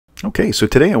Okay, so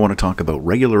today I want to talk about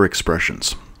regular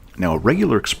expressions. Now, a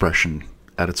regular expression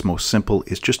at its most simple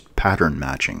is just pattern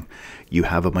matching. You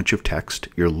have a bunch of text,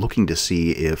 you're looking to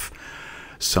see if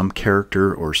some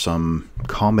character or some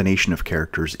combination of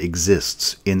characters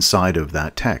exists inside of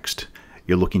that text.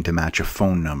 You're looking to match a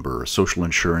phone number, a social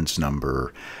insurance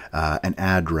number, an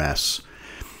address.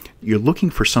 You're looking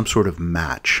for some sort of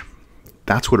match.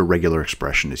 That's what a regular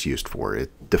expression is used for.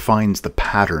 It defines the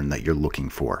pattern that you're looking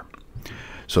for.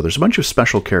 So there's a bunch of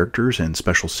special characters and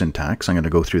special syntax. I'm going to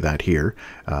go through that here.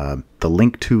 The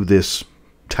link to this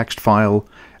text file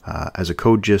as a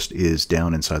code gist is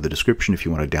down inside the description if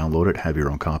you want to download it, have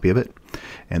your own copy of it.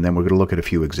 And then we're going to look at a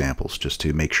few examples just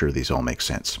to make sure these all make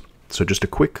sense. So just a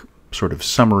quick sort of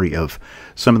summary of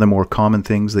some of the more common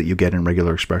things that you get in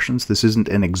regular expressions. This isn't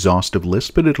an exhaustive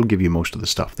list, but it'll give you most of the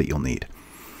stuff that you'll need.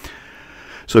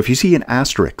 So if you see an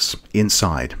asterisk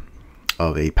inside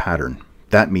of a pattern,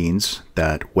 that means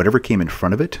that whatever came in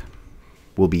front of it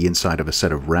will be inside of a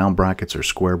set of round brackets or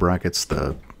square brackets,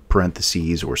 the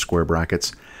parentheses or square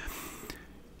brackets.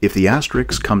 If the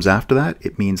asterisk comes after that,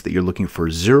 it means that you're looking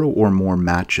for 0 or more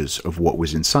matches of what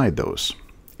was inside those.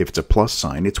 If it's a plus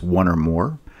sign, it's 1 or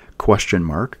more, question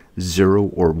mark,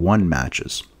 0 or 1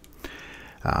 matches.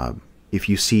 If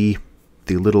you see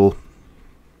the little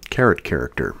caret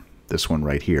character, this one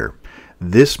right here,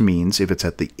 this means if it's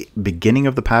at the beginning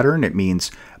of the pattern, it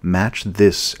means match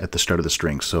this at the start of the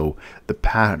string. So the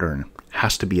pattern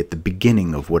has to be at the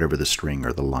beginning of whatever the string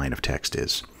or the line of text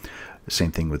is. The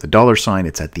same thing with the $sign,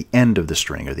 it's at the end of the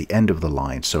string or the end of the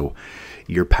line. So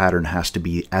your pattern has to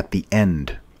be at the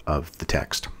end of the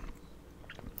text.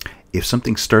 If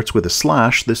something starts with a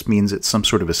slash, this means it's some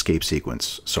sort of escape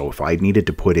sequence. So if I needed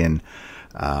to put in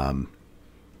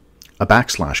a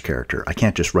backslash character, I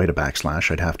can't just write a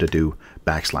backslash, I'd have to do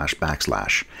backslash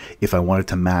backslash. If I wanted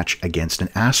to match against an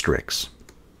asterisk,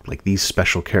 like these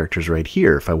special characters right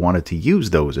here, if I wanted to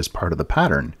use those as part of the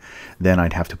pattern, then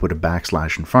I'd have to put a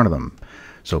backslash in front of them.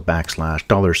 So backslash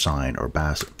 $sign or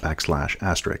backslash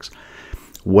asterisk.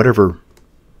 Whatever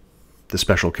the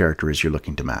special character is you're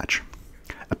looking to match.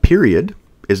 A period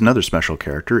is another special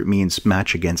character. It means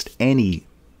match against any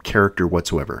character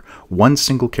whatsoever. One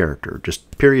single character.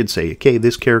 Just period, say, okay,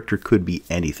 this character could be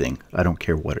anything. I don't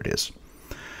care what it is.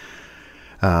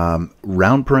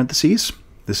 Round parentheses.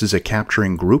 This is a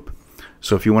capturing group.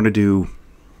 So if you want to do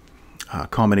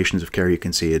combinations of character, you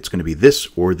can see it's going to be this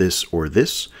or this or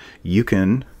this. You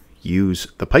can use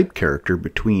the pipe character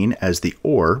between as the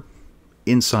or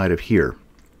inside of here.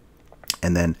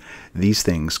 And then these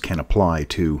things can apply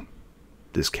to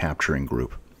this capturing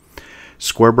group.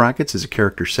 Square brackets is a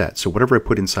character set. So whatever I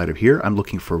put inside of here, I'm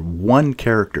looking for one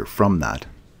character from that,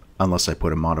 unless I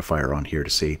put a modifier on here to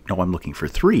say, no, I'm looking for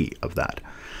 3 of that.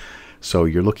 So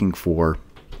you're looking for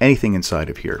anything inside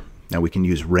of here. Now we can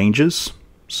use ranges.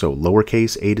 So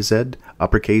lowercase a to z,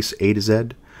 uppercase a to z,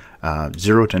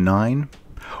 0 to 9.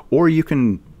 Or you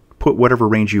can put whatever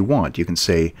range you want. You can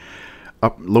say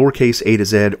lowercase a to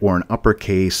z or an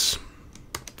uppercase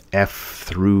f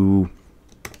through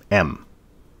m.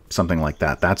 Something like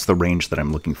that. That's the range that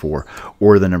I'm looking for,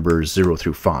 or the numbers 0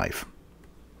 through 5.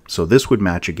 So this would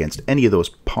match against any of those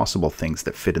possible things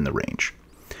that fit in the range.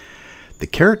 The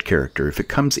caret character, if it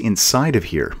comes inside of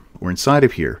here, or inside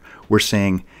of here, we're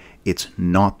saying it's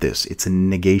not this. It's a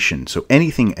negation. So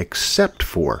anything except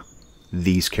for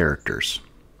these characters.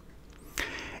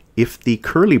 If the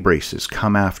curly braces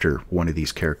come after one of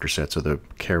these character sets or the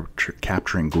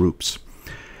capturing groups,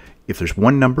 if there's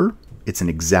one number, it's an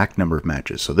exact number of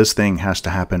matches. So this thing has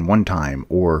to happen 1 time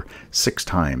or 6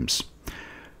 times.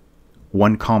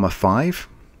 1, 5,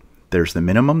 there's the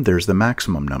minimum, there's the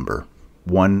maximum number.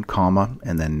 1,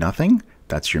 and then nothing,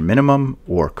 that's your minimum,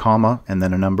 or comma, and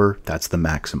then a number, that's the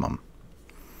maximum.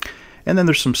 And then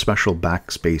there's some special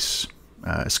backspace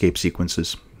escape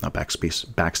sequences, not backspace,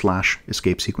 backslash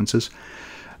escape sequences.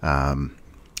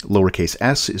 Lowercase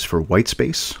s is for white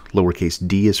space, lowercase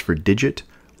d is for digit,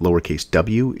 lowercase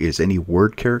w is any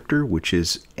word character, which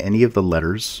is any of the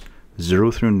letters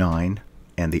 0 through 9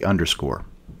 and the underscore.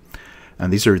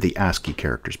 And these are the ASCII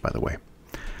characters, by the way.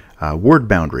 Word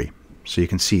boundary. So you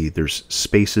can see there's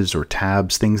spaces or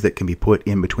tabs, things that can be put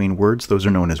in between words. Those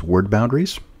are known as word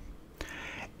boundaries.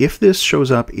 If this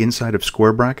shows up inside of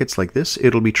square brackets like this,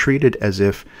 it'll be treated as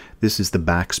if this is the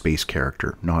backspace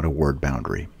character, not a word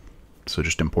boundary. So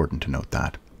just important to note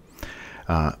that.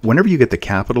 Whenever you get the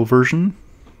capital version,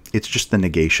 it's just the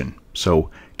negation. So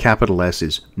capital S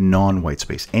is non-white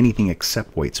space, anything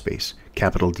except white space.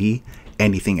 Capital D,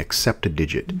 anything except a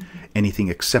digit, anything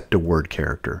except a word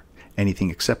character, anything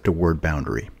except a word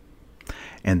boundary.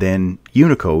 And then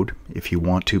Unicode, if you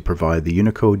want to provide the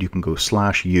Unicode, you can go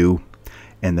 /U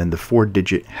and then the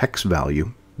 4-digit hex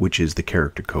value, which is the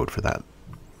character code for that.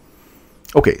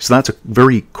 Okay, so that's a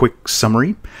very quick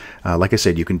summary. Like I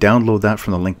said, you can download that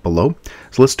from the link below.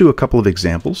 So let's do a couple of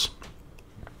examples.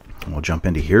 We'll jump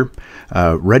into here.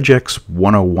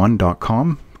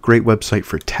 regex101.com, great website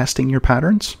for testing your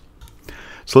patterns.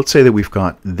 So let's say that we've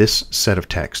got this set of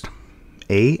text,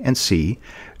 A and C,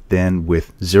 then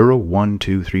with 0, 1,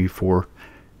 2, 3, 4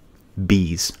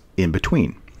 B's in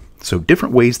between. So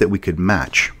different ways that we could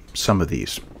match some of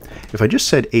these. If I just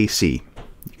said AC,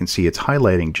 you can see it's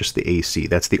highlighting just the AC.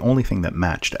 That's the only thing that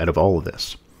matched out of all of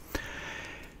this.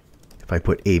 If I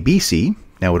put ABC,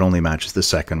 now it only matches the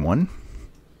second one,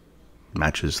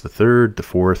 matches the third, the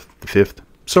fourth, the fifth,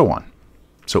 so on.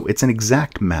 So it's an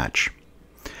exact match.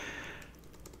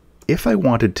 If I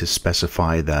wanted to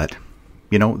specify that,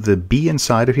 you know, the B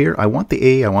inside of here, I want the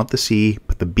A, I want the C,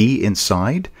 but the B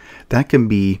inside, that can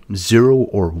be 0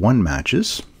 or 1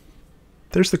 matches.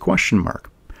 There's the question mark.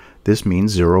 This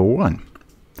means 0 or 1.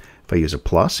 If I use a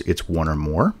plus, it's 1 or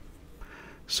more.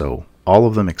 So all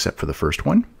of them except for the first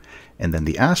one. And then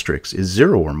the asterisk is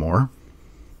 0 or more.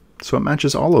 So it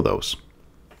matches all of those.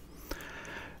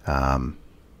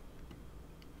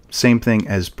 Same thing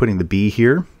as putting the B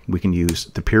here. We can use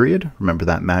the period. Remember,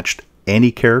 that matched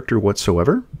any character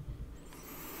whatsoever.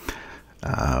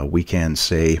 We can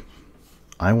say,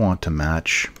 I want to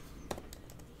match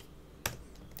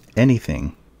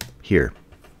anything here.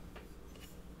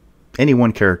 Any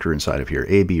one character inside of here,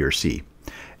 A, B, or C.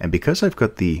 And because I've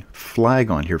got the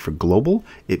flag on here for global,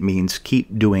 it means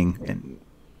keep doing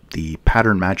the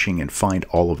pattern matching and find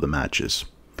all of the matches.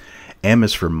 M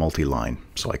is for multi-line,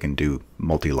 so I can do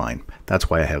multi-line. That's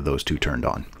why I have those two turned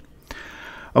on.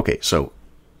 Okay, so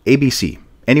ABC,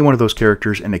 any one of those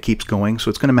characters, and it keeps going, so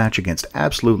it's going to match against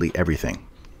absolutely everything.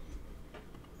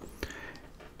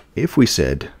 If we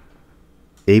said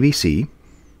ABC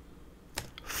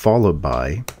followed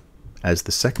by, as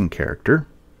the second character,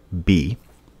 B,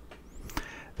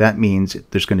 that means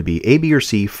there's going to be A, B, or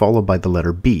C followed by the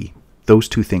letter B. Those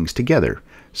two things together.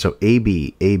 So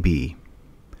AB, AB,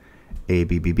 A,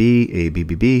 B, B, B, A, B,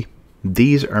 B, B.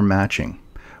 These are matching.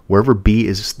 Wherever B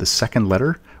is the second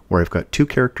letter, where I've got two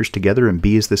characters together and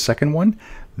B is the second one,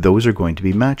 those are going to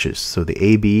be matches. So the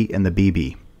AB and the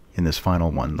BB in this final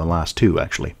one, the last two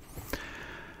actually.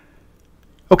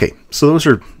 Okay, so those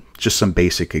are just some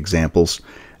basic examples.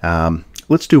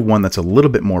 Let's do one that's a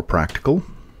little bit more practical.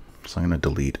 So I'm going to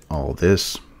delete all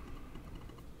this.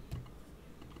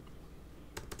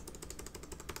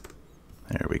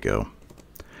 There we go.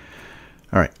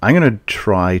 All right, I'm going to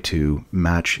try to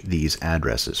match these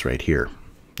addresses right here.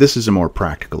 This is a more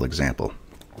practical example.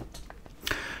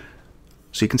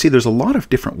 So you can see there's a lot of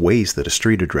different ways that a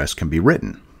street address can be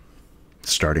written.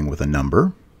 Starting with a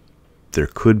number. There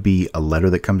could be a letter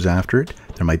that comes after it.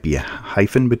 There might be a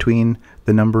hyphen between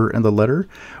the number and the letter,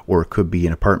 or it could be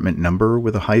an apartment number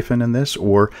with a hyphen in this,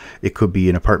 or it could be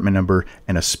an apartment number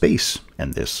and a space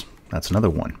in this. That's another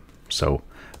one. So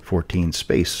 14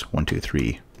 space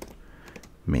 123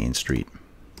 Main Street.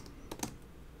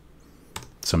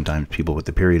 Sometimes people put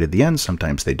the period at the end,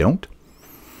 sometimes they don't.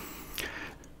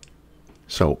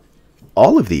 So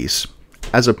all of these,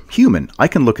 as a human, I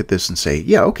can look at this and say,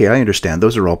 yeah, okay, I understand.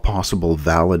 Those are all possible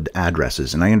valid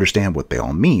addresses, and I understand what they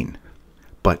all mean.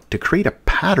 But to create a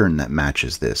pattern that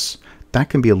matches this, that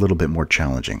can be a little bit more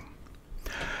challenging.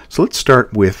 So let's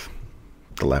start with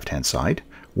the left-hand side.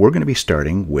 We're going to be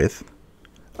starting with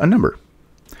a number.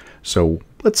 So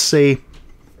let's say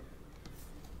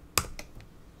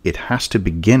it has to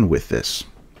begin with this.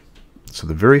 So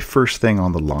the very first thing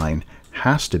on the line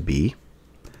has to be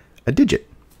a digit.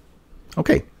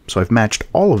 Okay, so I've matched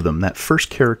all of them. That first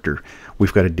character,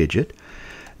 we've got a digit.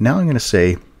 Now I'm going to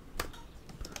say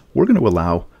we're going to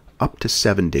allow up to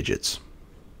 7 digits.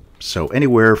 So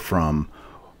anywhere from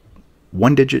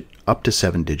 1 digit up to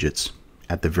 7 digits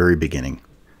at the very beginning.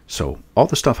 So all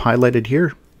the stuff highlighted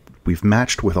here, we've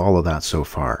matched with all of that so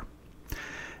far.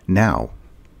 Now,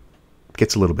 it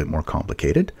gets a little bit more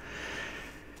complicated.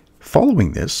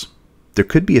 Following this, there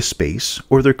could be a space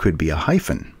or there could be a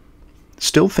hyphen.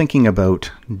 Still thinking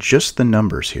about just the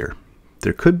numbers here.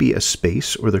 There could be a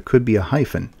space or there could be a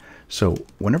hyphen. So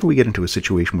whenever we get into a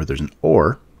situation where there's an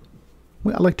or,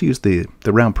 well, I like to use the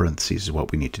round parentheses is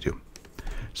what we need to do.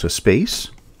 So space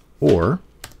or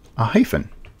a hyphen.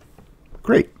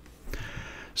 Great.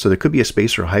 So there could be a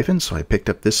space or a hyphen. So I picked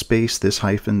up this space, this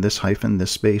hyphen, this hyphen,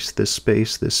 this space, this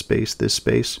space, this space, this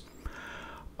space.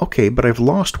 Okay, but I've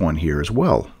lost one here as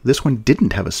well. This one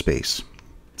didn't have a space.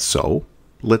 So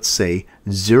let's say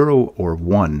 0 or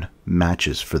 1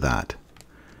 matches for that.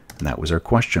 And that was our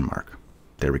question mark.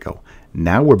 There we go.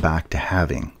 Now we're back to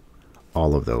having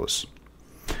all of those.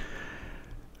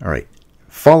 All right.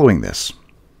 Following this,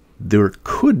 there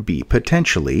could be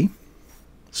potentially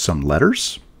some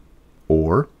letters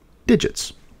or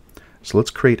digits. So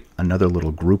let's create another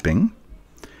little grouping,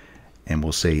 and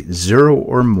we'll say 0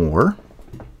 or more,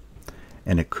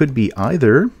 and it could be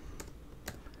either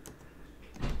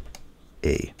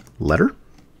a letter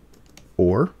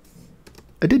or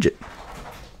a digit.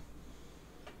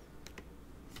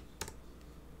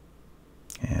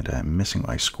 And I'm missing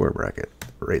my square bracket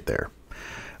right there.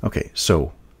 Okay,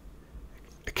 so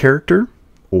a character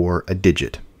or a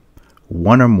digit,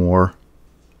 one or more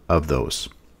of those.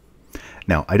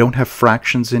 Now, I don't have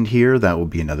fractions in here. That will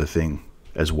be another thing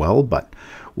as well, but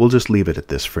we'll just leave it at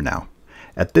this for now.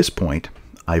 At this point,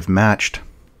 I've matched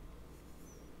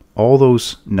all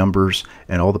those numbers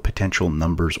and all the potential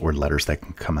numbers or letters that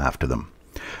can come after them.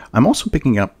 I'm also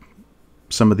picking up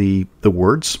some of the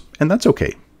words, and that's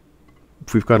okay.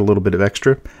 If we've got a little bit of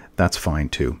extra, that's fine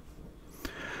too.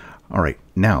 All right,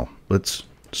 now let's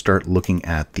start looking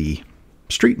at the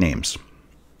street names.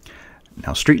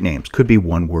 Now, street names could be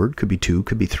one word, could be two,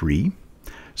 could be three.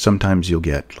 Sometimes you'll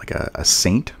get like a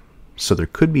saint, so there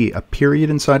could be a period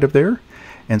inside of there,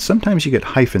 and sometimes you get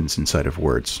hyphens inside of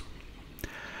words.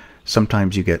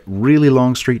 Sometimes you get really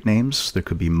long street names. There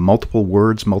could be multiple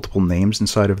words, multiple names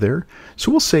inside of there.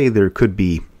 So we'll say there could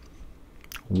be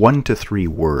 1 to 3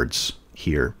 words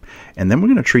here. And then we're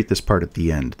going to treat this part at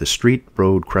the end. The street,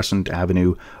 road, crescent,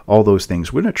 avenue, all those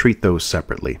things, we're going to treat those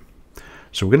separately.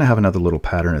 So we're going to have another little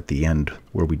pattern at the end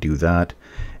where we do that.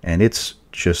 And it's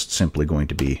just simply going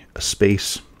to be a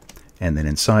space. And then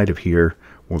inside of here,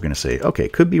 we're going to say, okay,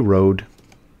 could be road,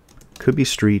 could be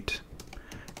street,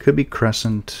 could be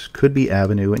crescent, could be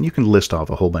avenue, and you can list off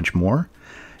a whole bunch more.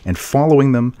 And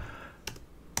following them,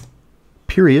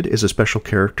 period is a special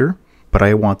character, but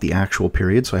I want the actual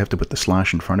period, so I have to put the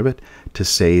slash in front of it to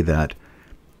say that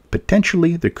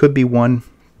potentially there could be one,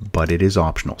 but it is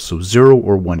optional. So 0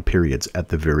 or 1 periods at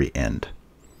the very end.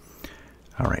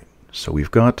 All right, so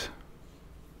we've got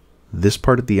this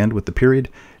part at the end with the period.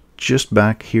 Just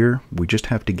back here, we just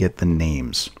have to get the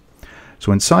names.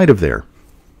 So inside of there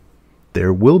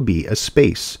will be a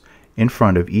space in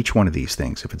front of each one of these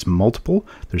things. If it's multiple,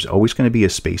 there's always going to be a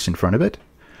space in front of it.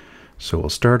 So we'll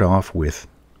start off with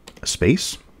a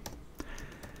space,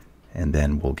 and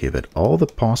then we'll give it all the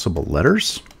possible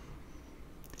letters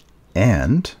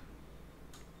and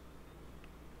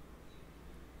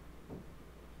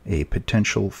a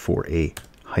potential for a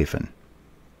hyphen.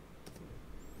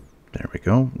 There we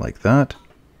go, like that.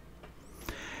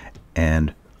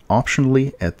 And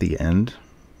optionally at the end,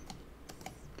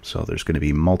 so there's going to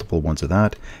be multiple ones of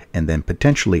that, and then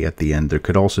potentially at the end there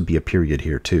could also be a period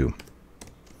here too.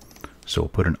 So we'll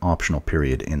put an optional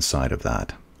period inside of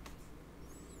that.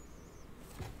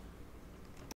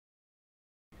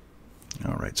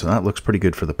 All right, so that looks pretty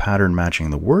good for the pattern matching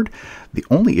the word. The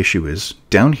only issue is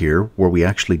down here where we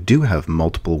actually do have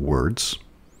multiple words.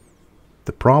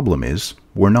 The problem is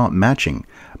we're not matching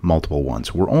multiple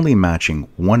ones. We're only matching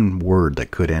one word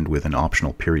that could end with an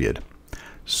optional period.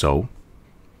 So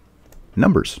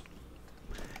numbers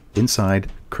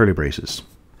inside curly braces.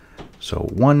 So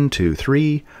 1, 2,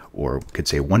 3, or we could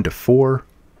say 1 to 4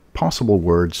 possible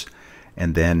words,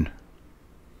 and then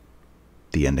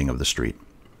the ending of the street.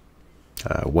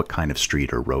 What kind of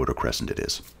street or road or crescent it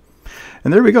is.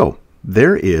 And there we go.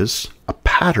 There is a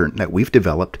pattern that we've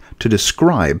developed to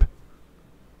describe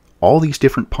all these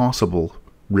different possible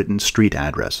written street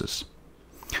addresses.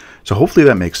 So hopefully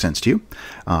that makes sense to you.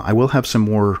 I will have some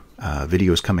more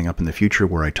videos coming up in the future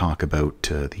where I talk about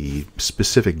the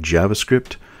specific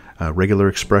JavaScript regular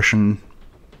expression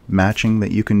matching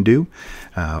that you can do.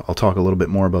 I'll talk a little bit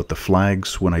more about the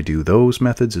flags when I do those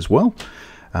methods as well.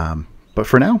 But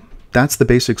for now, that's the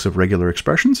basics of regular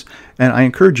expressions, and I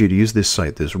encourage you to use this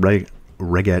site, this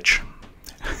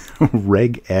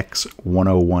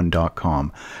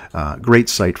regx101.com. Great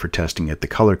site for testing it. The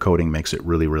color coding makes it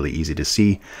really, really easy to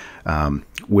see.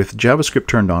 With JavaScript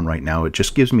turned on right now, it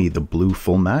just gives me the blue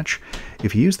full match.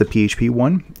 If you use the PHP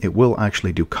one, it will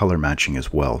actually do color matching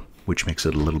as well, which makes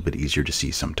it a little bit easier to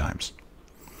see sometimes.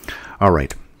 All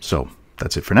right, so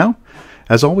that's it for now.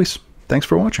 As always, thanks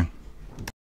for watching.